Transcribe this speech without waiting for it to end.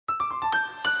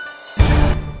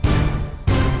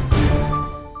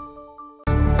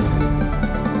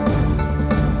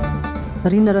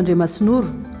Rina Randriamasinoro,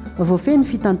 voafeny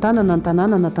fitantanana ny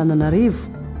tanàna n'Antananarivo.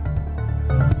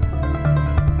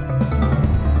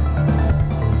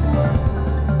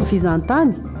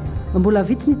 Fizahantany, mbola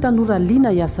vitsy ny tanora liana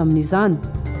hiasa amin'izany.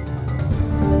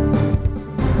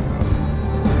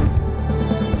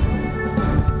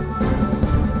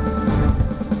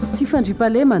 Tsy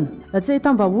fandriampahalemana, tsy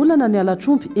ahitam-baolana ny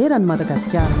alatr'ompy eran'ny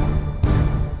Madagasikara.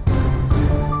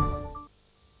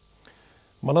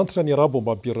 Manantitra ny arabo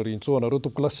ambam-piararintsao anareo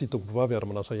tompolasy tompovavy ary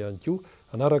manasa ihany koa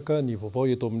anaraka ny vaovao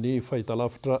eto amin'ny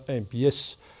fahitalavitra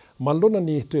MBS. Manoloana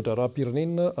ny toetra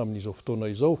rahapirenena amin'izao fotoana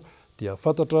izao dia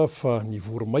fantatra fa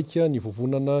nivoromaika ny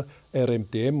vovonana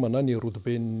RMDM na ny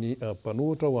rodoben'ny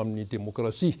mpanohitra ao amin'ny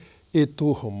demokrasia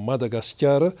eto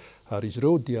Madagasikara ary izy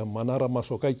ireo dia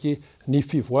manara-maso akaiky ny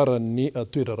fivoaran'ny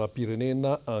toetra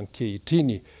rahapirenena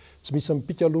ankehitriny. Tsy misy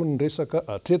mipika aloha ny resaka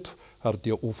atreto ary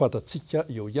dia ho fantatsika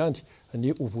eo ihany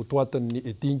ny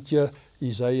ovotoatan'ny dinika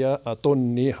izay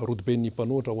ataon'ny rodoben'ny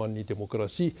mpanohitra ho an'ny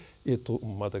demokrasia eto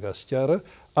Madagasikara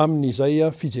amin'izay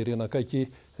fijerena akaiky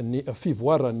ny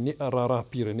fivoaran'ny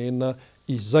rahapirenena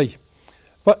izay.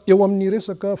 Fa eo amin'ny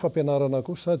resaka fampianarana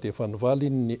kosa dia efa nivaly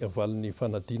ny valin'ny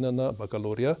fanadinana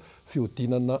bakalorea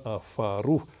fiodinana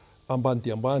faharoa ambany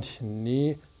dia ambany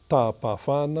ny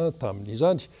tahapahafahana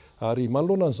tamin'izany ary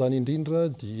manoloana an'izany indrindra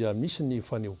dia misy ny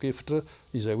faneho-kevitra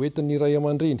izay hoentin'ny ray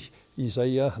aman-dreny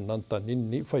izay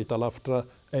nanontanian'ny fahitalavitra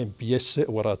MBS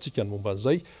ho arahantsika ny momba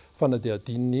an'izay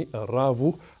fanadihadian'ny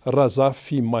Ravo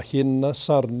Razafy Mahenina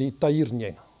Sariny Tahiriny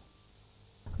aina.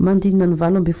 Mandinina ny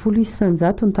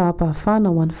 20 ny tahapahafahana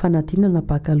ho an'ny fanadinana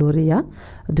bakalorea,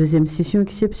 deuxième session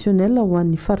exceptionnelle ho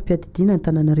an'ny farim-piadidina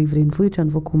Antananarivo renivohitra ny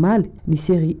Vokomaly, ny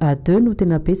série A2 no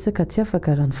tena betsaka tsy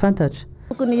afaka raha ny fantatra.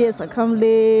 Tokony ezaka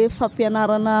amin'ilay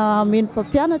fampianarana meno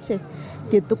mpampianatra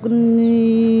dia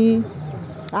tokony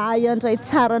handray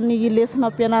tsara ny lesona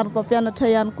ampianaran'ny mpampianatra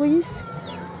ihany koa izy.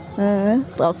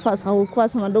 Raha fahazahoko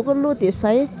azy mandoko aloha dia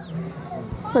izay.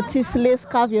 Fa tsisy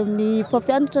lesika avy amin'ny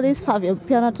mpampianatra izy fa avy amin'ny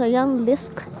mpianatra ihany ny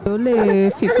lesika. Eo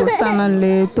le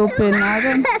fikorontanan'ilay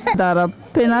taom-pianarana. Da raha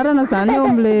mpianarana zany eo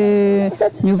amin'ilay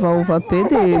miovaova be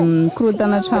dia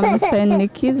mikorontana hatramin'ny sain'ny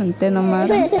ankizy ny tena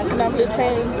marina.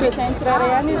 Toe-tsainy tsirairay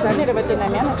ihany zany rehefa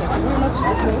tena mianatra.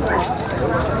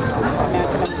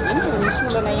 Misy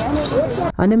olana ihany.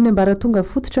 Any amin'ny ambaratonga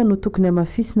fototra no tokony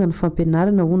hamafisina ny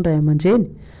fampianarana hoy ny ray aman-dreny.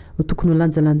 Tokony ho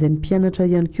lanjalanjain'ny mpianatra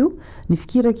ihany koa ny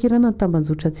fikirakirana ny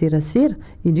tambanjotra tserasera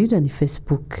indrindra ny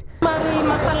Facebook. Mary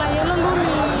mampalahelo aloha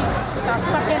ny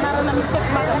fampianarana misy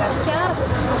eto Madagasikara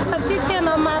satria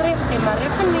tena marefo dia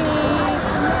marefo ny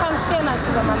famisiana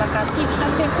zaza malagasy hiditra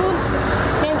an-tsekoly.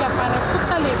 Miainga avy any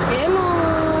fotsy lehibe no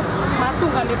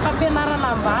mahatonga ilay fampianarana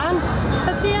ambany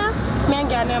satria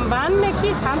miainga any ambany ny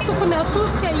ankizy izany tokony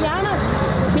atosika hianatra.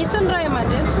 Misy ny ray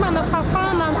aman-dreny tsy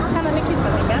manafafana anosikana ny ankizy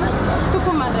mandeha mianatra.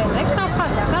 Tokony mandraindraiky tsy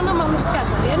fanjakana manosika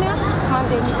azy ireny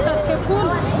mandeha miditra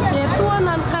an-tsekoly.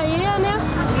 Etoana ny kaheny,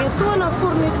 etoana ny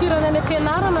fourniturany any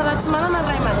ampianarana raha tsy manana ny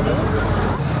ray aman-dreny.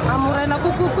 Amoraina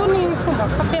kokoa ny fomba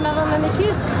fampianarana ny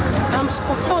ankizy.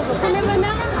 Amin'izao fotoana izao koa nefany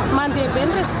mandeha be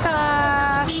ny resaka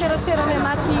seraserany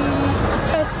anaty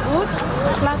Facebook.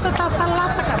 Lasa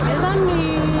tafalatsaka be zany ny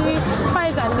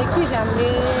fahaizan'ny ankizy amin'ny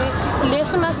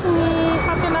lesona sy ny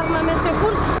fampianarana any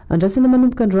an-tsekoly. Andrasana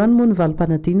manomboka androany moa ny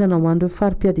valim-panadinana ho an'ireo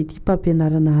farim-piadidy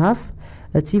mpampianarana hafa,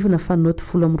 tsivona fanoto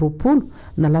 12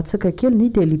 nalatsaka kely ny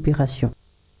délibération.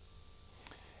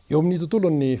 Eo amin'ny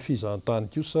tontolon'ny fizahantany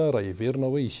kosa raha heverina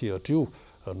hoe isehatra io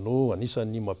no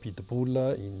anisan'ny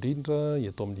mampidi-bola indrindra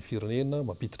eto amin'ny firenena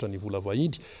mampiditra ny vola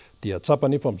vahiny dia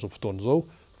tsapa nefa amin'izao fotoana izao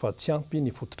fa tsy ampy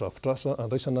ny fotodrafitrasa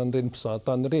andraisana an'ireny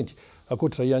mpizahantany ireny.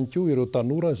 Ankoatra ihany koa ireo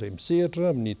tanora izay misehatra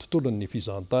amin'ny tontolon'ny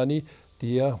fizahantany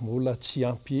dia mbola tsy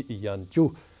ampy ihany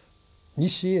koa.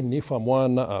 Nisy ny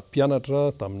famoahana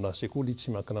mpianatra tamina sekoly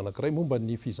tsy miankina anankiray momba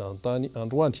ny fizahantany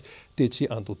androany dia tsy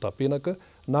andotam-penaka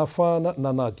na ahafahana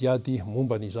nanadiady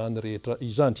momba n'izany rehetra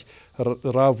izany.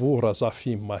 Ravo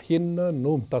Razafy Mahenina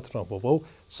no mitatitra ny vaovao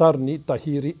Sariny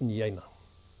Tahiry ny aina.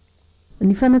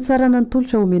 Ny fanatsarana ny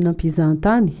tolotra omena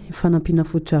mpizahantany, fanampiana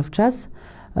fotodrafitrasa,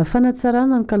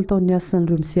 fanatsarana ny kalitaon'ny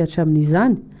asan'ireo misehatra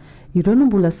amin'izany. Ireo no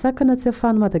mbola sakana tsy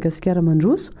ahafahan'ny Madagasikara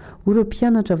mandroso ireo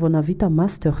mpianatra vao navita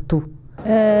master 2.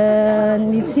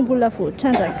 Ny tsy mbola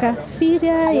voatrandraka firy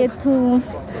eto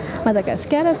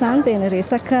Madagasikara zany dia ny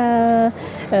resaka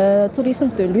tourisme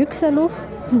de luxe aloha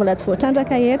mbola tsy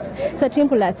voatrandraka eto satria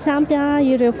mbola tsy ampy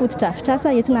ireo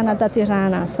fotodrafitrasa entina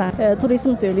anatanterahana izany.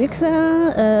 Tourisme de luxe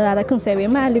araka n'izay hoe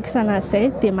mahaluxe anazy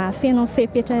zay dia mahafeno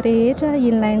fepetra rehetra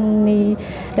ilain'ny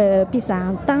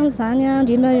mpizahan-tany zany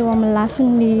indrindra eo amin'ny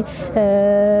lafiny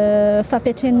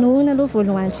fampiatrenoana aloha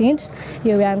voalohany indrindra,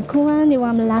 eo ihany koa eo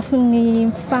amin'ny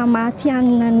lafiny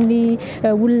famatianana ny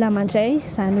olona mandray,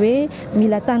 izany hoe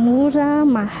mila tanora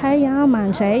mahay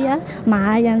mandray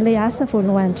mahay an'ilay asa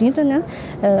voalohany indrindrana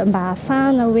mba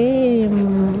ahafahana hoe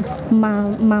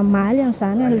mamaly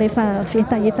an'izany an'ilay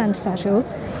etaetany zareo.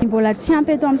 Mbola tsy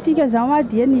ampy eto amintsika zao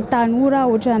dia ny tanora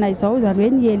ohatranay izao, izany hoe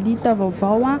ny elite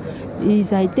vaovao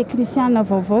izay teknisiana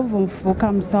vaovao vao mivoaka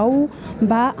amin'izao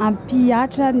mba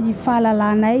ampihatra ny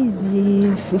fahalalanay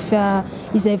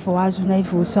izay vao azonay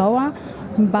vao zao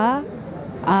mba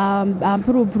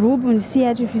ampiroborobo ny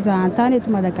sehatra fizahan-tany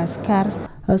eto Madagasikara.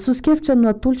 Sosikevitra no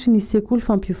atolotry ny sekoly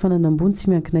fampiofanana ambony tsy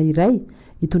miankina iray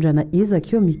hitondrana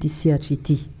ezaka eo mity sehatra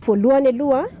ity. Voalohany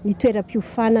aloha ny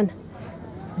toeram-piofanana.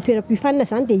 Ny toeram-piofanana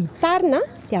zany dia hitarina,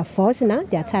 dia avaozina,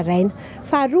 dia hatsaraina.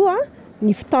 Faharoa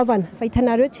ny fitaovana. Fa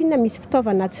hitanareo tsinona misy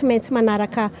fitaovana tsy maintsy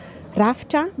manaraka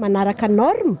rafitra, manaraka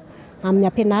norme amin'ny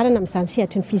ampianarana amin'izany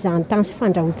sehatra ny fizahan-tany sy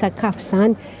fandrahoan-tsakafo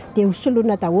izany. Dia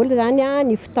hosoloana daholo zany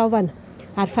ny fitaovana.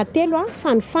 Ary fahatelo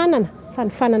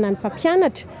fanofanana ny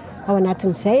mpampianatra ao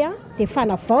anatin'izay dia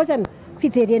fanavaozana,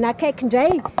 fijerena akaiky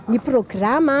indray ny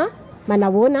programa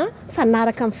manahoana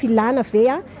fanaraka amin'ny filana ve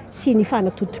sy ny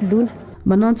fanatontoloana.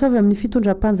 Manao antsovy amin'ny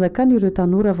fitondram-panjakana ireo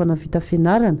tanora avy navita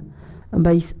fianarana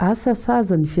mba hisy asa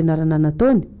saza ny fianarana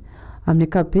nataony. Amin'ny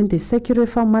ankapobeny dia saika ireo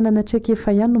efa manana traika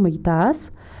efa ihany no mahita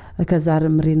asa ka zary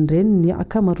mirenireny ny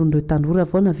akamaroan'ireo tanora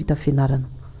vao navita fianarana.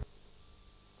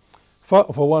 Fa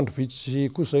vao andro vitsy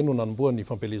kosa izay no nanomboa ny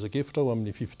fampelezakevitra ao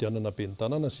amin'ny fifidianana ben'ny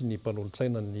tanàna sy ny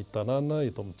mpanolo-tsaina ny tanàna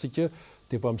eto amintsika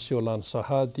dia mba miseho lany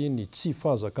sahady ny tsy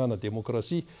fahazakana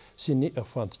demokrasia sy ny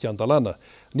fandikan-dalàna.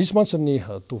 Nisy mantsy ny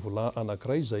tovolahy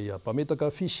anankiray izay mpametaka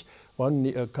afisy ho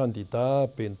an'ny kandida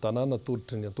ben'ny tanàna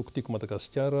tolotry ny antokotiko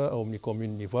Madagasikara ao amin'ny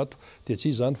komini Vato dia tsy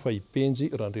izany fa ipenjy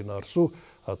Randrenarso,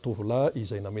 tovolahy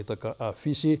izay nametaka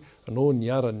afisy no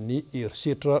niaran'ny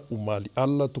herisetra omaly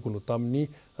alina tokony ho tamin'ny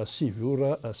 7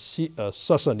 ora sy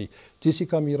sasany.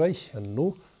 Jessica Miray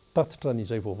no tatitra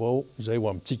n'izay vaovao izay ho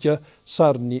amintsika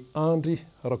sary ny Andry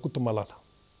Rakotomalala.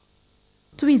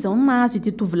 Toy izao no nahazo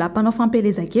ity tovolahy mpanao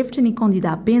fampelezakevitra ny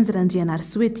kandida Penzy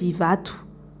Randrenarso ety Ivato.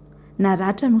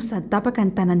 Naratra no sady tapaka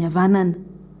ny tanany havanana.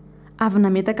 Avy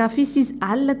nametaka afisy izy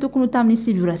alina tokony ho tamin'ny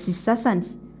 7 ora sy sasany.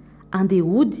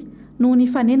 Andehody no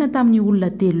nifanena tamin'ny olona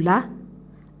 3 lahy.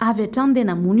 Avy hatrany dia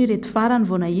namono ireto farany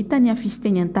vao nahita ny afisy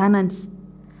teny an-tanany.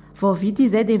 Vao vita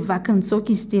izay dia vaky ny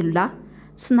tsaoka izy 3 lahy,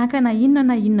 tsy naka na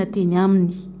inona teny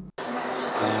aminy.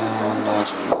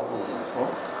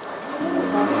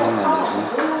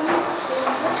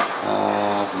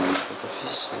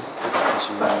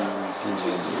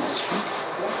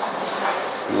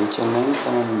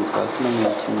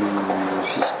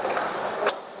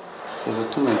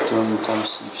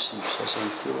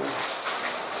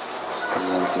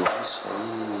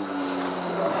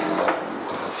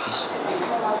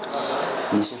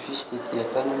 Nisy afisy tety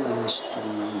an-tanana misy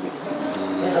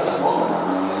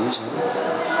tononaman'izy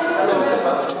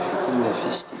vitavokatra vitiny ny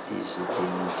afisy tety izay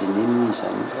teneniny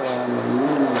izany fa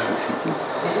maninona no vitiny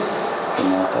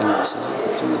eny an-tanana zay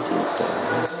dia tonga dia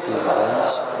nitera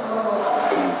izy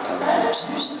tamin'ny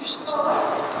misivosivy sasany avy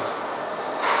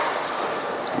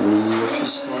ny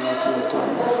afisy tao anatiny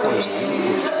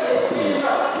tamin'izany vitiny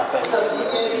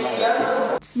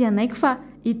tsy anaiky fa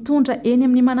hitondra eny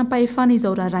amin'ny manam-pahefana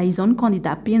izao raharaha izao ny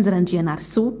kandida Penzy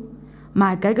Randrenarso.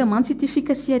 Mahagaga mantsy ity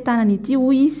fikasihan-tanany ity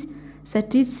hoy izy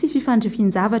satria tsy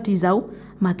fifandrifian-javatra izao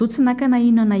matoa tsy naka na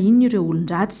inona ireo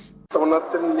olon-dratsy. Tao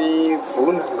anatin'ny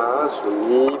vona nahazo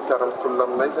ny mpiara-mitolona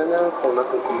aminay zany tao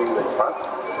anatin'ny komina Ivato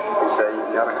izay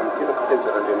miaraka amin'ny tenako Penzy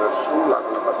Randrenarso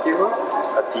lakona fatelo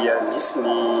dia nisy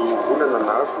ny olana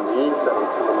nahazo ny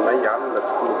mpiara-mitolona aminay alina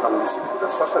tokony tamin'ny 7 ora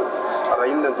sasany. Raha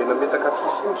inona dia nametaka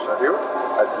afisy iny zareo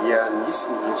dia nisy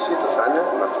ny herisetra zany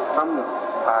natao taminy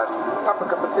ary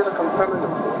tapaka tanteraka amin'ny tanany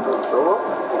amin'izao fotoana izao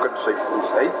vokatr'izay voa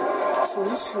izay tsy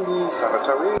nisy ny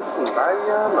zavatra hoe finday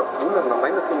na vola na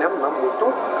maina teny aminy na moto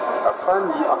fa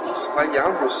ny afisy ray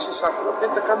andro sy sary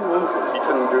napetaka no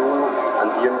vitan'ireo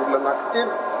andian'olona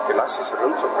anankitelo dia lasa izy ireo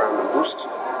mitsoaka mandositra.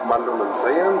 Manoloana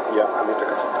amin'izay dia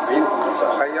ametraka fitoveny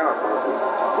izahay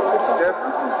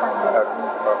Madagasikara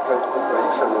plainte contre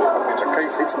iza no apetraka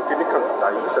izay tsy miteny kandida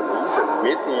iza no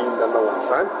mety nanao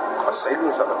an'izany fa zay no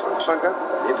zavatra nitranga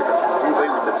ametraka fitoveny izay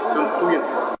hitantsika eo ny tohiny.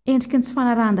 Endriky ny tsy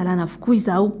fanarahan-dalàna avokoa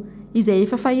izao izay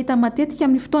efa fahita matetika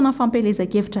amin'ny fotoana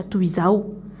fampelezakevitra toy izao.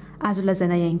 azo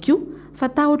lazaina ihany koa fa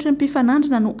tahotra ny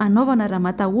mpifanandrina no anaovana raha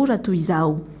matahora toy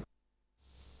izao.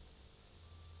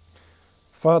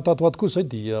 Fa tatoato koa izay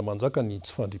dia manjaka ny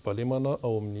tsy fandriampahalemana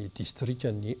ao amin'ny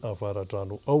distrika ny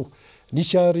Avaradrano ao.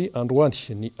 Nisy ary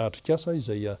androany ny atrikasa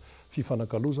izay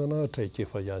fifanakalozana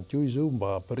traikefa ihany koa izy io mba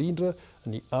hampirindra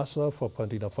ny asa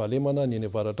fampandriana fahalemana ny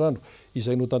Avaradrano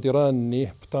izay notanterahan'ny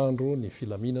mpitandro ny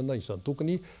filaminana izany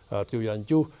tokony teo ihany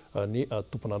koa ny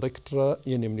tompon'andraikitra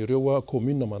eny amin'ireo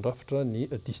commune mandrafitra ny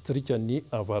distrika ny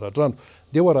Avaradrano.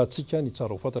 Dia hoarantsika ny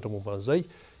tsara ho fantatra momba an'izay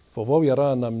vaovao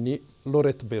iarahana amin'ny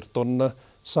Lorette Berton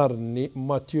sary ny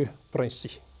Mathieu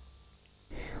Princy.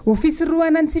 Ho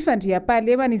fisorohana ny tsy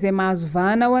fandriam-pahalemana izay mahazo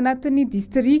vahana ao anatin'ny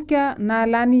distrika na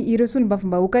alany ireo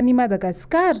solombavambahoaka ny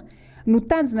Madagasikara no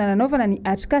tanjona nanaovana ny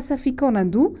atrikasa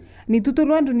fikaonan-doha ny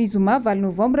tontolo andron'ny Zoma 9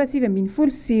 Novambra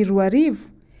 2024.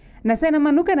 Nasaina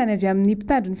manokana ny avy amin'ny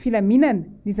mpitandro ny filaminana,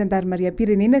 ny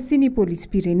zandarmariam-pirenena sy ny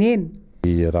polisy-pirenena.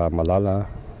 Raha malala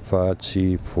fa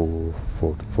tsy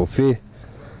voafehy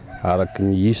araky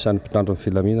ny isan'ny mpitandro ny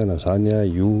filaminana zany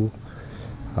io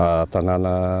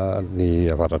tanàna ny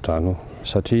Avaradrano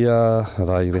satria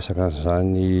raha iresaka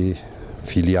an'izany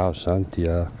filiazo zany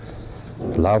dia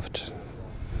lavitra,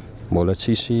 mbola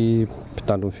tsisy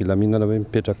mpitandro ny filaminana hoe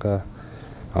mipetraka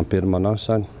en permanence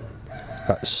zany.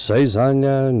 Ka zay zany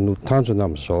no tanjona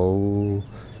amin'izao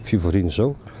fivoriana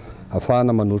izao,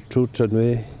 ahafahana manoritroritra ny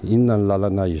hoe inona ny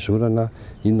lalana izorana,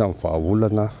 inona ny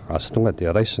vahaolana azo tonga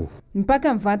dia raisina.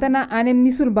 Mipaka mivantana any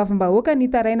amin'ny solombavambahoaka ny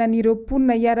tarainan'ireo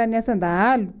mponina hiara-ny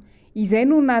asan-dahalo. Izay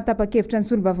no nahatapa-kevitra ny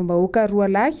solombavambahoaka roa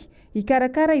lahy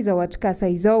hikarakara izao atrikasa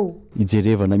izao.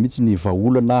 Ijerevana mihitsy ny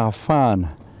vahaolana ahafahana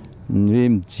ny hoe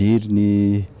mijery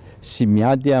ny sy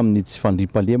miady amin'ny tsy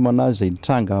fandriampahalemana izay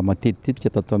nitranga matetitetika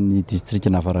tato amin'ny distrika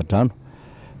ny Avaradrano.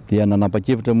 Dia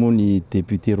nanapa-kevitra moa ny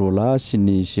député Rola sy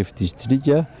ny chef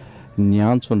distrika ny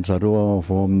antso ny zareo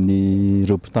avao amin'ny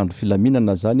ireo mpitandro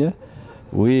filaminana zany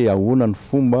hoe ahoana ny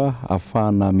fomba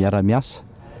ahafahana miara-miasa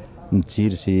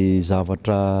mijery izay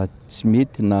zavatra tsy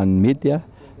mety na ny mety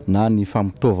na ny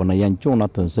fampitaovana ihany koa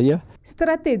anatin'izay.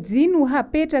 Stratégie no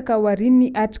hapetraka ao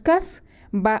aorian'ny atrikasa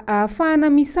mba ahafahana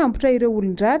misambotra ireo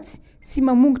olon-dratsy sy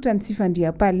mamongotra ny tsy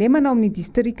fandriam-pahalemana ao amin'ny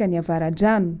distrika ny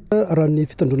Avaradrano. Raha ny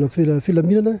fitandrona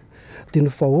filaminana dia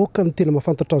ny vahoaka ny tena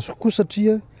mahafantatra azy koa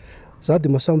satria za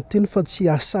dia mahasamby teny fa tsy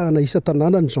asahana isa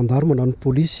tanàna ny gendarme na ny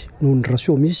polisy noho ny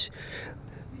ratio misy.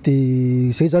 Dia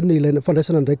izay zany ilaina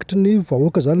fandraisana andraikitry ny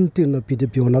vahoaka zany ny tena be dia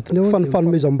be ao anatiny ao. Fa ny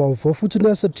fanomezam-baovao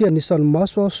fotsiny satria anisan'ny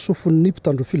maso sofin'ny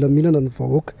mpitandro filaminana ny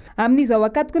vahoaka. Amin'izao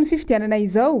akatoko ny fifidianana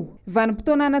izao,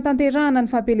 vanim-potoana anatanterahana ny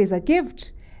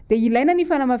fampelezan-kevitra dia ilaina ny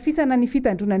fanamafisana ny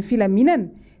fitandrona ny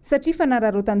filaminana satria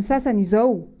fanararotan'ny sasany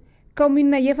izao.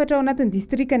 Kaominina 4 ao anatin'ny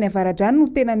distrika ny Avaradrano no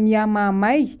tena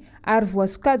miamahamay ary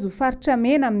voasokajy ho faritra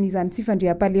mena amin'izany tsy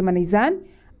fandriam-pahalemana izany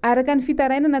araka ny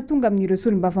fitarainana tonga amin'ireo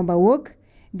solombavambahoaka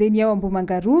dia ny ao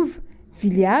Ambohimangarova,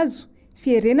 Vilihazo,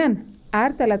 Fierenana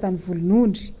ary Talatany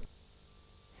Volonondry.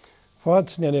 Fa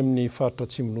tsy ny any amin'ny faritra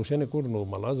Atsimonosy ihany akory no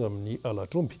malaza amin'ny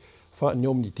Alatromby fa ny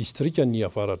ao amin'ny distrika ny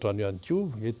Avaradrano ihany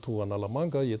koa eto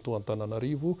Analamanga, eto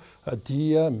Antananarivo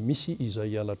dia misy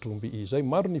izay Alatromby izay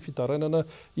maro ny fitarainana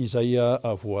izay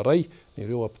voaray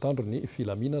ireo mpitandro ny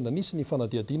filaminana. Nisy ny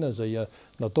fanadihadiana izay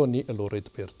nataony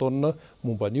Lorette Berton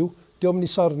momba an'io teo amin'ny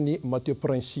sariny Mathieu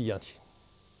Princy ihany.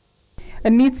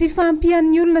 Ny tsy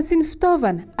fampian'ny olona sy ny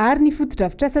fitaovana ary ny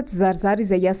fotodrafitrasa tsy zarizary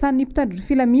izay iasan'ny mpitandro ny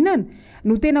filaminana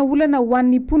no tena olana ho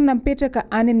an'ny mponina mipetraka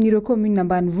any amin'ireo commune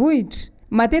ambanivohitra.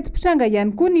 Mateti-pitranga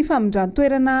ihany koa ny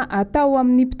famindran-toerana atao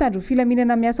amin'ny mpitandro ny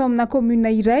filaminana miasa ao amina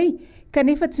commune iray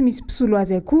kanefa tsy misy mpisolo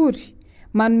azy akory.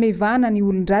 Manome vahana ny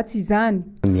olon-dratsy izany.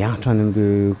 Miatra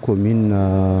ny commune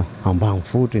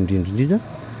ambanivohitra indrindra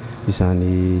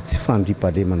izany tsy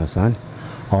fandriampahalemana zany.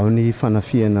 Ao ny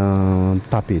fanafiana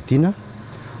Tapedina,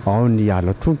 ao ny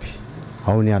Alatromby,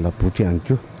 ao ny Alabotry ihany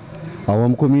koa. Ao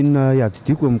amin'ny commune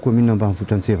iadidiko amin'ny commune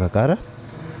ambanivohitra Antsevagara,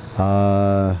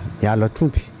 ny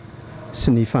Alatromby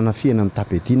sy ny fanafiana amin'ny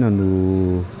Tapedina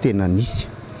no tena nisy.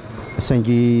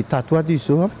 Saingy tatoato izy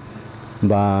zao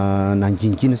mba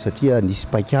nangingina satria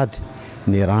nisy paikady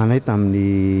ny ranay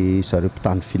tamin'ny zareo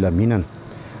mpitandro filaminana.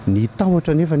 Ny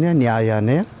tahotra nefany ny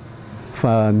ayanay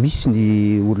fa misy ny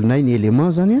olonay ny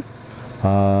élément zany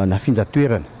nafindra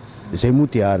toerana. Zay moa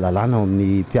dia lalàna ao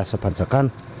amin'ny mpiasa-panjakana.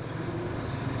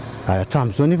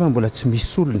 Hatramin'izao nefa mbola tsy misy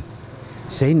solony.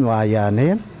 Zay no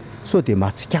ayanay so dia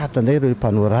matsikatra anay ireo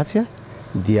mpanao ratsy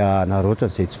dia naroatra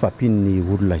izay tsy fampin'ny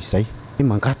olona izay.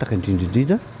 Mangataka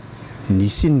indrindrindrindra ny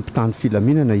siny mpitandro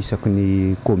filaminana isaky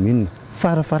ny commune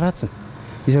farafaratsiny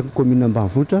isaky ny commune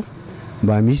ambanivohitra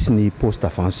mba misy ny poste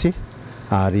avancé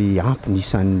ary ampy ny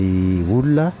isan'ny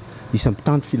olona isan'ny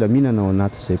mpitandro filaminana ao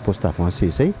anatin'izay poste avancé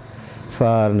zay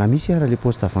fa na misy ara le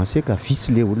poste avancé ka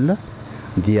vitsy le olona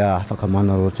dia afaka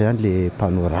manaroatra ihany le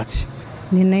mpanao ratsy.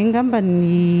 Nenay ngamba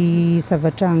ny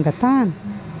zavatra angatahana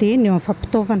dia ny eo amin'ny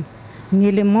fampitaovana ny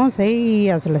élément zay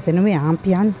azo lazaina hoe ampy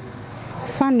ihany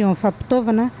fa ny eo amin'ny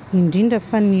fampitaovana indrindra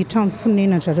fa ny trano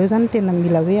fonenan'zareo zany tena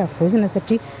mila hoe avozina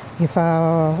satria efa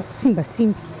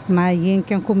simbasimba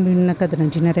mahenika ny commune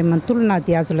Kadranandriana Ray Manontolo na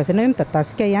dia azo lazaina hoe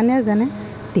midadasika ihany azy zany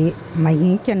dia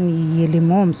mahenika ny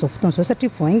élément amin'izao fotoana izao satria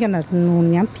voaingana no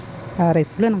ny ampy ray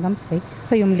volana ngamba izay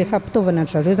fa eo amin'ilay fampitaovana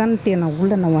zareo zany tena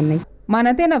olana ho anay.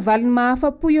 Manantena valiny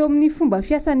mahafa-po eo amin'ny fomba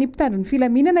fiasan'ny mpitandro ny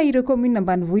filaminana ireo commune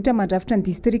ambanivohitra mandrafitra ny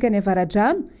distrikany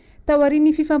Avaradrano tao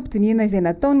aorian'ny fifampidiniana izay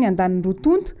nataony andaniny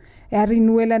rotonto ary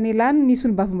noelanelany ny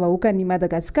solombavam-bahoakan'ny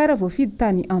Madagasikara voafidy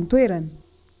tany antoerana.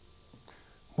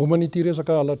 Momba n'ity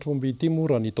resaka alatromby ity moa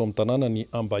raha nito amin'ny tanàna ny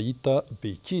Ambahita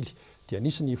Bekily dia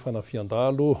nisy ny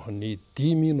fanafian-dalo ny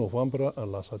 10 Novambra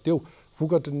lasa teo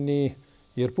vokatry ny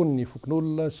herim-pon'ny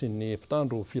fokon'olona sy ny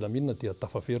mpitandro filaminana dia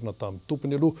tafaverina tamin'ny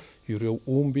tompony aloha ireo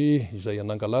omby izay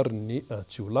anangalary ny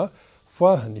tsiolahy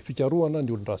fa ny fikarohana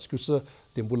ny olon-dratsy kosa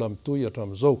dia mbola mitohy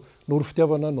hatramin'izao. Noro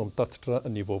fitiavana no mitatitra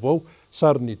ny vaovao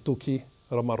sary ny toky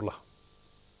Ramarolahy.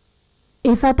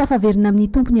 Efa tafaverina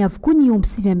amin'ny tompony avokoa ny omby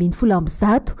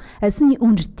 720 sy ny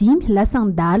ondry 5 lasa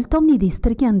andalo tao amin'ny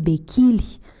distrikany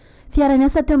Bekily.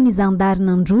 Fiara-miasa teo amin'ny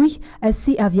zandarina Androy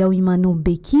sy avy ao Imanomby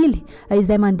Bekily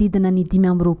izay mandidina ny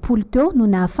 520 teo no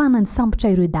nahafana ny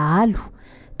sambotra ireo dahalo.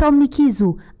 Tao amin'ny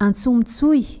Kizo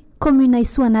Antsomotsoy, commune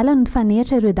Isoanala no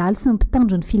nifanehatra ireo dahalo sy ny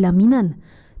mpitandro ny filaminana.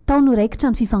 Tao no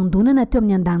raikitra ny fifandonana teo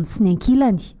amin'ny andany sy ny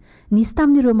ankilany. Nisy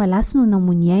tamin'ireo malaso no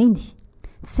namony ainy.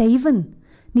 Tsy aivana.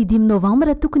 Ny 5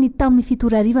 Novambra tokony tamin'ny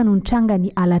 7 no nitranga ny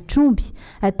alatromby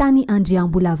tany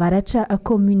Andriambola-Avaratra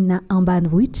commune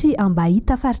ambanivohitry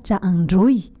Ambahita faritra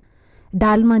Androy.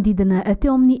 Dahalo mandidina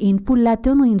teo amin'ny 80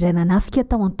 teo no indray nanafika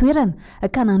tao antoerana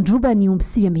ka nandroba ny omby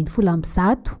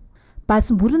 720.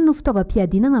 Basim-borona no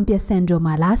fitaovam-piadinana ampiasaindreo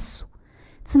malaso.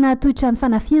 Tsy nahatohitra ny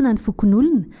fanafiana ny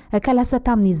fokon'olona ka lasa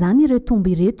tamin'izany ireo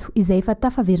tomby ireto izay efa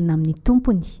tafaverina amin'ny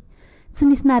tompony. Tsy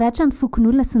nisy naratra ny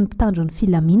fokon'olona sy ny mpitandro ny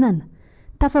filaminana.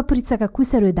 Tafaporitsaka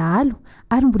kosa ireo dahalo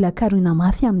ary mbola karohina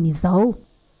mafy amin'izao.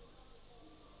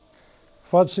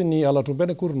 Fatsy ny alatromby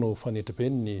akory no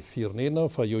fanetrebeny ny firenena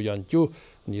fa eo ihany koa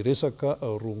ny resaka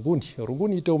rongony.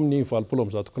 Rongony teo amin'ny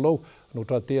 70 kilao no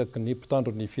tratehaky ny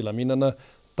mpitandro ny filaminana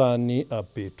tany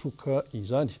Betroka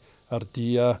izany ary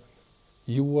dia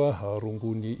io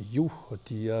rongony io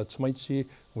dia tsy maintsy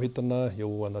hoentina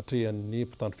eo anatrehan'ny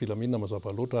mpitandro filaminana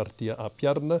mazava loatra ary dia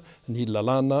ampiarina ny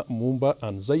lalàna momba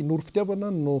an'izay. Noro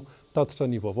fitiavana no tatitra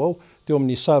ny vaovao teo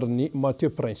amin'ny sariny Mathieu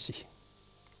Prince.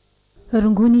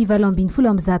 Rongony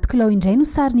 720 kilao indray no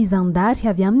sariny zandary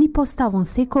avy amin'ny poste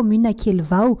avancé commune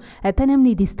Kelvao tany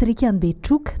amin'ny distrikany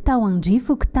Betroka tao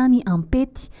Andrifoko tany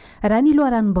Ampety raha ny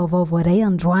loharanom-baovao voaray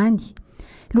androany.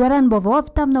 Loharanom-baovao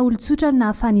avy tamina olon-tsotra no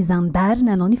nahafany zandary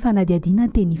nanao ny fanadiadiana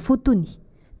teny fotony.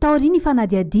 Taoriana ny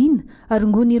fanadiadiana,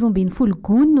 rongony 12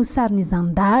 gony no sariny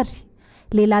zandary.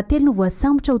 Lehilahy 3 no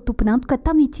voasambotra ho tompon'antoka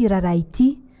tamin'ity raharaha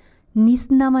ity.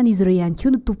 Nisy naman'izy ireo ihany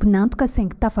koa no tompon'antoka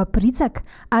saingy tafaporitsaka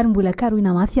ary mbola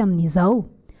karohina mafy amin'izao.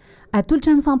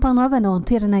 Atolotra ny fampanoavana ao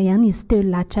an-toerana ihany izy teo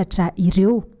latratra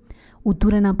ireo.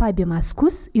 Hodorana ampahabe maso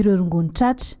kosa ireo rongony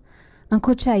tratra.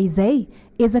 Ankoatra izay,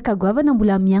 ezaka goavana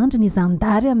mbola miandry ny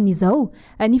zandary amin'izao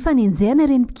ny fanenjehana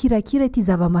ireny mpikirakira ity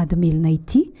zava-mahadomelina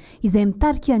ity izay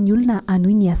mitarika ny olona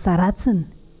anohy ny asa ratsiny.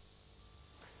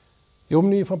 Eo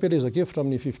amin'ny fampielezan-kevitra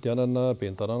amin'ny fifidianana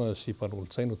ben'ny tanàna sy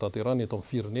mpanolontsaina no tanterahana eto amin'ny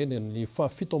firenena ny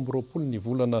 17 ny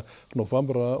volana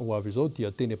Novambra ho avy izao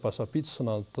dia teny Pasapity sy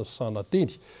nantasana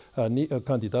teny ny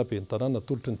kandida ben'ny tanàna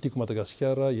tolotry ny tiako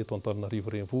Madagasikara eto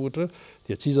Antananarivo renivohitra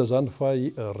dia tsy iza zany fa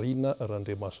i Rina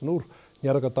Randriamasinoro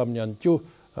niaraka tamin'ny ihany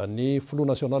koa ny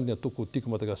filoha nasionaly ny atoko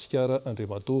tiako Madagasikara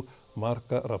Andriamatoa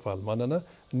Marka Ravalomanana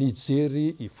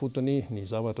nijery ifotony ny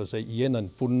zavatra izay iainany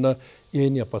mponina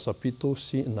eny Pasapito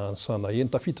sy nansana eny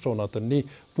tafiditra ao anatin'ny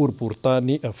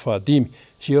boriboritany fahadimy.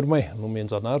 Germain no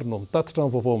menjanary no mitatitra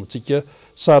ny vaovao amintsika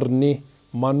sariny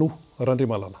Mano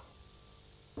Randrimalala.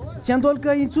 Tsy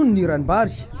andolaka intsony ny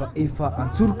ranimbary fa efa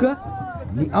antsoroka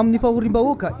ny amin'ny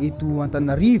fahoriam-bahoaka eto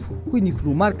Antananarivo hoy ny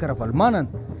filoha Marka Ravalomanana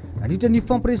nandritra ny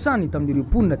fampiresany tamin'ireo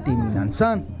mponina teny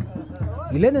nansana.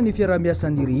 Ilaina ny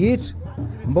fiarah-miasan'ny rehetra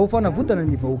mba ho fanavotana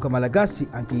ny vahoaka malagasy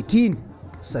ankehitriny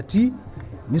satria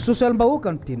ny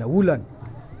sosialim-bahoaka no tena olana.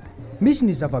 Misy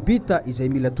ny zava-bita izay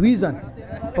mila tohizana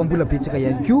fa mbola betsaka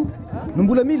ihany koa no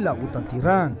mbola mila ho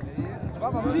tanterahana.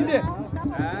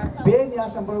 Be ny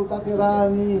asa mbola ho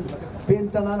tanterahany ben'ny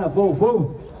tanàna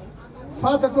vaovao.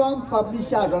 Fantatro amin'ny fa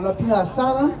misy azo anampiana azy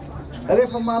tsara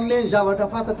rehefa mameny zavatra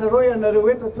fantatra reo ianareo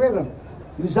eto toerana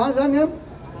izany zany a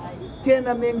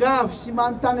tena miangavy sy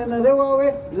manontany anareo aho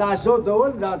hoe la zao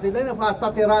daholo zavatra ilaina fa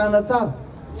tanterahana tsara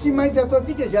tsy maintsy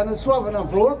ataontsika zay anasoavana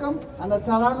ny vahoaka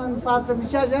anatsarana ny faritra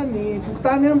misy azy a ny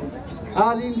fokotany a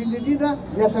ary indrindrindrindra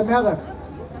miasa miaraka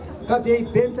ka dia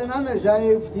ibe ny tanàna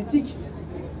zay fiditsika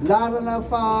larana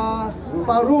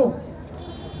faharoa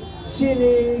sy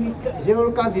ny zay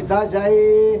olo candidat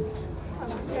zay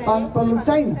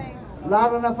mpanolotsaina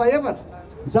larana fahaefatra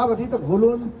zavatra hitako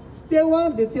voalohany teo a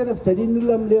dia tena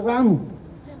fijalian'olona amin'le rano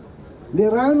le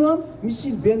rano a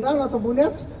misy be ny rano ato ambony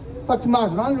ato fa tsy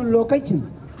mahazo rano olo akaikiny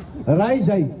raha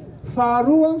izay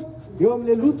faharoa eo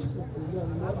amin'le loto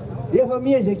efa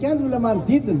miezaky any olona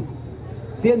manodidina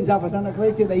dia ny zavatra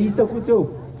anankiray tena hitako teo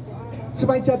tsy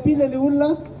maintsy ampiana le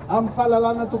olona amin'ny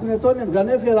fahalalana tokony ataony amin'izany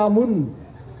hoe fiarahamonina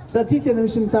satria tena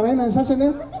misy mitaraina ny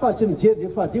sasany fa tsy mijery zay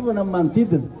fahadiovana amin'ny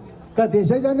manodidina ka dia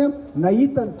izay zany a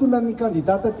nahita ny tonan'ny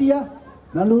kandidata aty a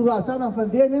nanoro azy sana ny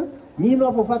fandehany a mino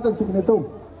afa fatany tokony atao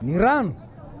ny rano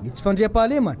ny tsy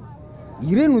fandriam-pahalemana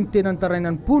ireny no ny tena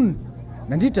nitaraina ny mponina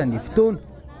nandritra ny fotoana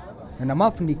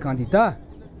nanamafy ny kandida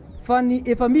fa ny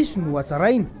efa misy no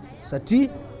atsaraina satria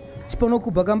tsy mpanao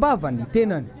kobakambava ny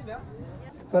tenany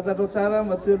fantatrao tsara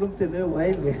matoelo miteny hoe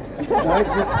aile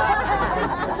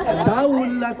za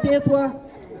olona teto a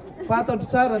fantatro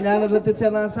tsara nianatra tetsy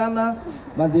anansana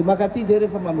mandeha makaty zay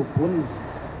rehefa manobonina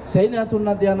zay ny antony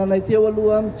nandehananay teo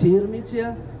aloha mijery mihitsy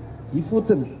a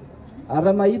ifotony ary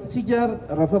raha mahitatsika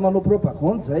raha fa manao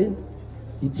propagande zay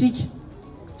itsika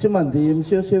tsy mandeha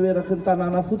misehoseho eraky ny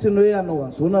tanàna fotsiny hoe anao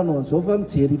an'izao na anao an'izao fa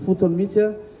mijery ifotony mihitsy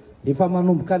a efa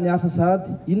manomboka ny asa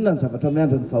sady inona ny zavatra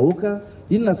miandro ny vahoaka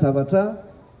inona ny zavatra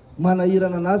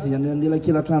manahirana anazy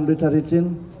anelakelatrano rehetrarehetra eny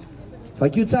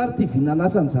vakio tsara ty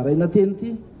vinanasa ny zaraina teny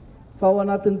ty fa ao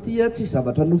anatin'ity a tsy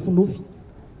zavatra nofinofy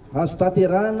azo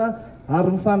tanterahana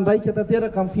ary mifandraika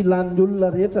tanteraka amin'ny filan'ny olona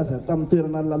rehetra za tamin'ny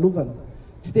toerana lalovana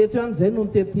tsy teto ihany zay no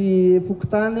nitety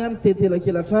fokotany a mitety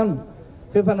elakelatrano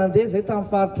fa efa nandeha zay tamin'ny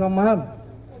faritra maro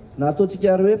na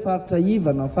ataontsika ary hoe faritra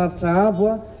iva na faritra avo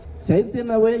a zay ny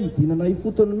tena hoe hidinana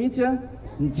ifotony mihitsy a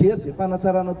mijery zay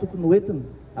fanatsarana tokony hoentina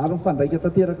ary mifandraika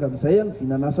tanteraka amin'izay a ny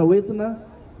vinanasa hoentina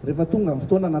rehefa tonga amin'ny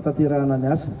fotoana natanterahana ny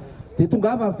asa dia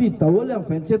tonga avy mifidy daholo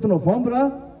amin'ny 27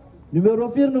 novambra numéro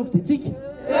firy no fiditsika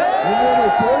numéro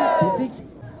 2 fiditsika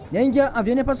ny ainga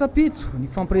avy any am-pasapito ny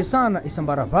fampiresahana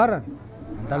isam-baravarana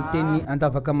andalo teny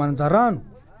andavaka mananjarano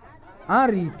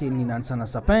ary teny nanisana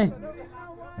sapin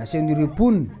nasehoan'ireo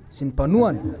mponina sy ny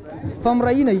mpanohana fa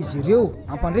mirahina izy ireo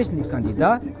ampandresy ny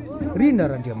kandida rina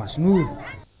randriamasinoro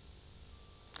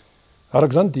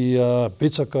araka izany dia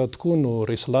betsaka tokoa no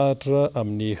resy lahatra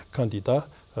amin'ny kandida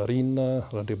rina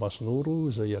randriamasinoro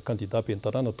izay kandida be ny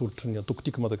tanàna tolotry ny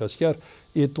antokotiky madagasikara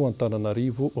eto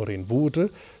Antananarivo renivohitra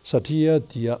satria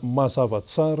dia mazava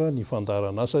tsara ny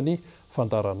fandaranasany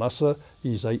fandaranasa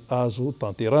izay azo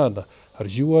tanterahana ary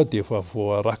izy io dia efa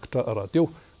voarakitra rahateo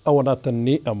ao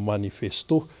anatin'ny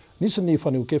manifesto nisy ny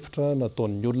faneho-kevitra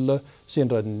nataon'ny olona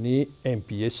sendran'ny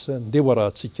MPS ndeha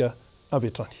rahantsika avy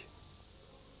hatrany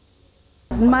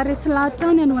ny maharesy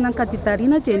lahatra ny anoana ny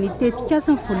kandidarina dia nitetika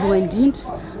asa ny voalohany indrindra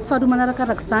faharoa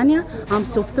manarakaraka izany a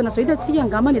amin'izao fotoana izao hitantsika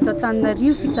angambany eto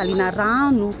Antananarivo fijaliana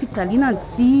rano fijaliana ny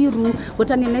jiro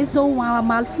ohatrany anay izao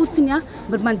amaly fotsiny a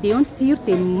mandeha eo ny jiro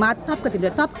dia matapaka dia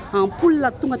matapoka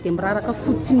ampola tonga dia miraraka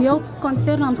fotsiny eo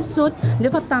compteur misaoty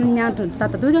nefa tamin'ny andro ny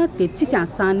tatadoa dia tsisy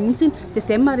an'izany mihitsy dia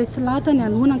izay maharesy lahatra ny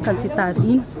anoana ny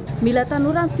kandidarina mila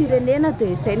tanora amin'ny firenena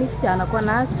dia izay ny fidianako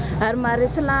anazy ary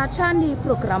maharesy lahatra ny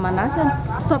programma anasany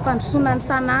fampandrosoana ny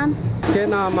tanàna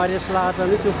tena maharesy lahatra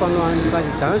mihitsy ny fanohan'ny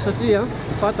kandida satria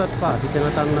fantatro fa vitana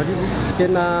Antananarivo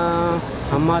tena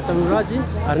amatan'olo azy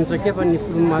ary nitraikefa ny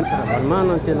folomarika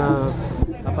Ravalomana tena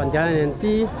ampandehanany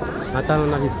an'ity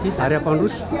Antananarivo ity ary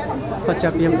ampandroso fa tsy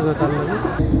ampihamitan'ny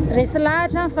Antananarivo resy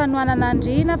lahatra ny fanohanana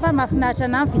andrina fa mahafinaritra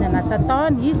anahy ny vinanasa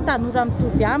taony izy tanora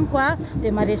mitovy amiko a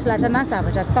dia maharesy lahatra anahy ny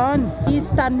zavatra taony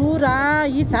izy tanora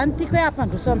izy zany tiako hoe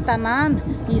ampandroso amin'ny tanàna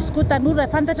izy koa tanora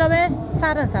fantatra hoe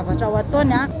tsara ny zavatra ho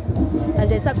ataony a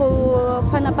andresako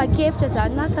fanapa-kevitra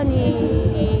zany naka ny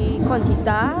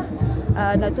kandida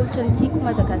natolotry ny tiako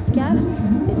Madagasikara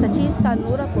dia satria izy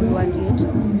tanora voalohany rehetra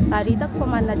ary hitako fa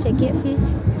manana traikefa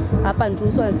izy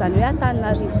ampandroso an'izany hoe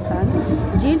Antananarivo izany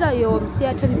indrindra eo amin'ny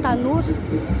sehatra ny tanora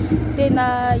tena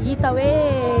hita hoe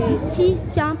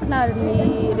tsy ampina ny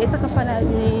resaka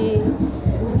ny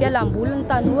fialamboly ny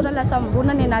tanora lasa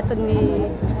mirona ny anatin'ny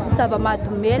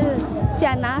zava-mahadomelona tsy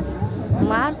anasa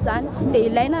maro zany dia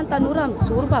ilaina ny tanora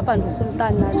mijoro mba hampandroso ny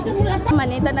Antananarivo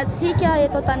manentana antsika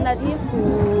eto Antananarivo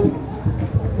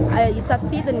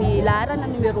isafidy ny larana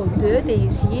numéro 2 dia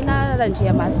Irina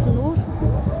Randriamasinoro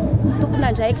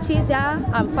tompon'andraikitra izy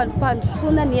amin'ny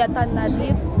fampandrosoana ny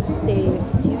Antananarivo dia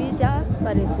fidio izy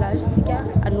paresilazysika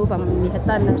anova amin'ny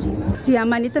Antananarivo. Dia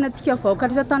manentana antsika vahoaka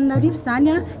reto Antananarivo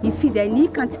izany hifidy ny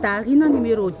candidat-rina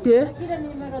numéro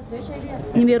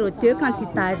 2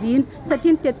 candidat-rina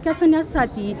satria nitetikasany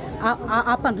sady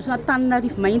ampandrosona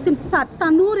Antananarivo mahitsiny sady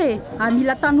tanora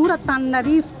mila tanora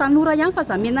Antananarivo tanora ihany fa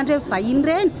zamenandre vahiny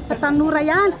reny tanora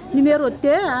ihany numéro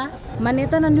 2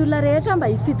 manentana ny olona rehetra mba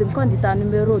hifidy ny candidat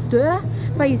numéro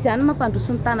 2 fa izy ihany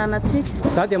mampandroso ny tanàna antsika.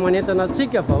 Za dia manentana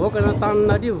antsika vahoaka na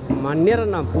Antananarivo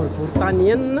manerana boribory tany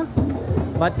enina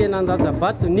mba tena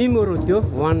andajabato numéro 2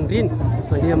 ho an'ny Rina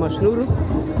Randriamasinoro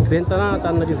ben'ny tanàna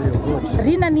Antananarivo renivohitra.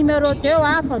 Rina numéro 2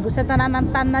 ampandroso an-tanàna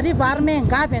Antananarivo ary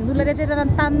mengavy ny olona rehetra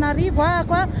Antananarivo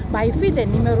koa mba hifidy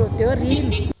numéro 2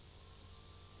 Rina.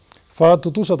 Fa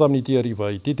totosa tamin'ity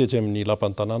hariva ity tetsy amin'ny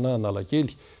lapan'ny tanàna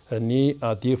Analakely ny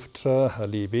ady hevitra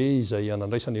lehibe izay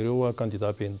anandraisana ireo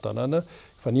candidat ben'ny tanàna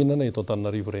faninana eto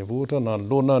Antananarivo renivohitra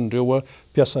nanoloana an'ireo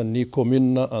mpiasan'ny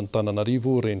commune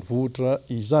Antananarivo renivohitra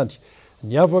izany.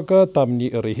 Niavaka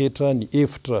tamin'ny rehetra ny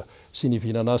hevitra sy ny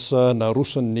vinanasa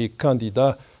narosin'ny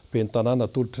candidat ben'ny tanàna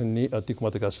tolotry ny Tiko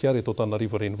Madagasikara eto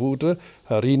Antananarivo renivohitra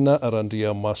Rina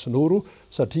Randriamasinoro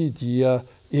satria dia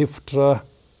hevitra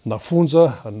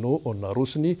nafonja no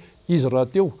narosiny izy raha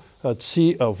teo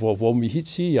tsy vaovao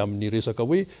mihitsy amin'ny resaka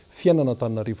hoe fiainana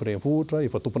Antananarivo renivohitra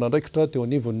efa tompon'andraikitra teo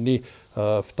anivon'ny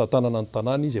fitantanana ny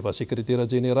tanàna izy efa sekretera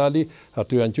jeneraly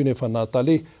teo ihany koa nefa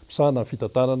natale misahana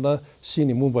fitantanana sy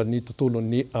ny momba ny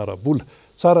tontolon'ny arabola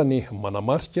tsara ny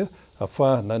manamarika fa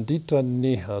nandritra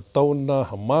ny taona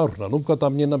maro nanomboka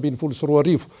tamin'ny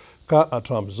 2024 ka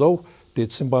hatramin'izao dia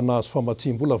tsy mba nahazo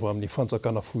famatsim-bola avy amin'ny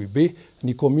fanjakana foibe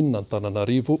ny commune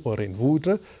Antananarivo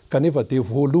renivohitra kanefa dia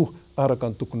voaloha araka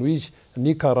ny tokony ho izy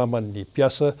ny karaman'ny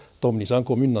mpiasa tao amin'izany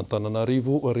commune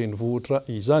Antananarivo renivohitra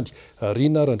izany.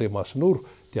 Rina Randriamasinoro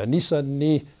dia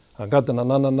anisan'ny angadina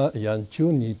nanana ihany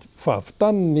koa ny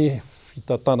fahavitan'ny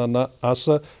fitantanana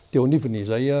asa teo anivony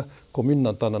izay commune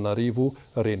Antananarivo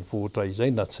renivohitra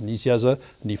izay na tsy nisy aza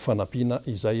ny fanampiana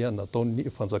izay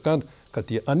nataon'ny fanjakana ka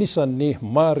dia anisan'ny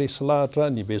maharesy lahatra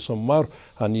ny besin'ny maro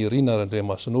any Rina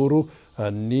Randriamasinoro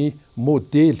ny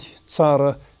modely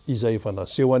tsara izay efa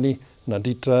nasehony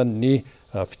nandritra ny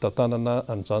fitantanana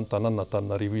an'izany tanàna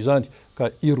Antananarivo izany ka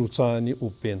irotsahany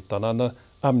ho ben'ny tanàna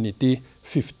amin'ity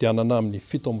fifidianana amin'ny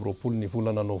 7 ny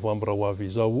volana Novambra ho avy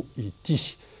izao ity.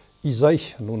 Izay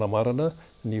no namarana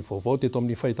ny vaovao teto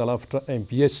amin'ny fahitalavitra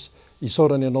MBS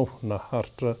isaorany ianao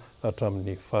naharitra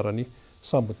hatramin'ny farany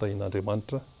samby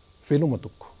tahin'Andriamanitra veloma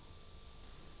toko.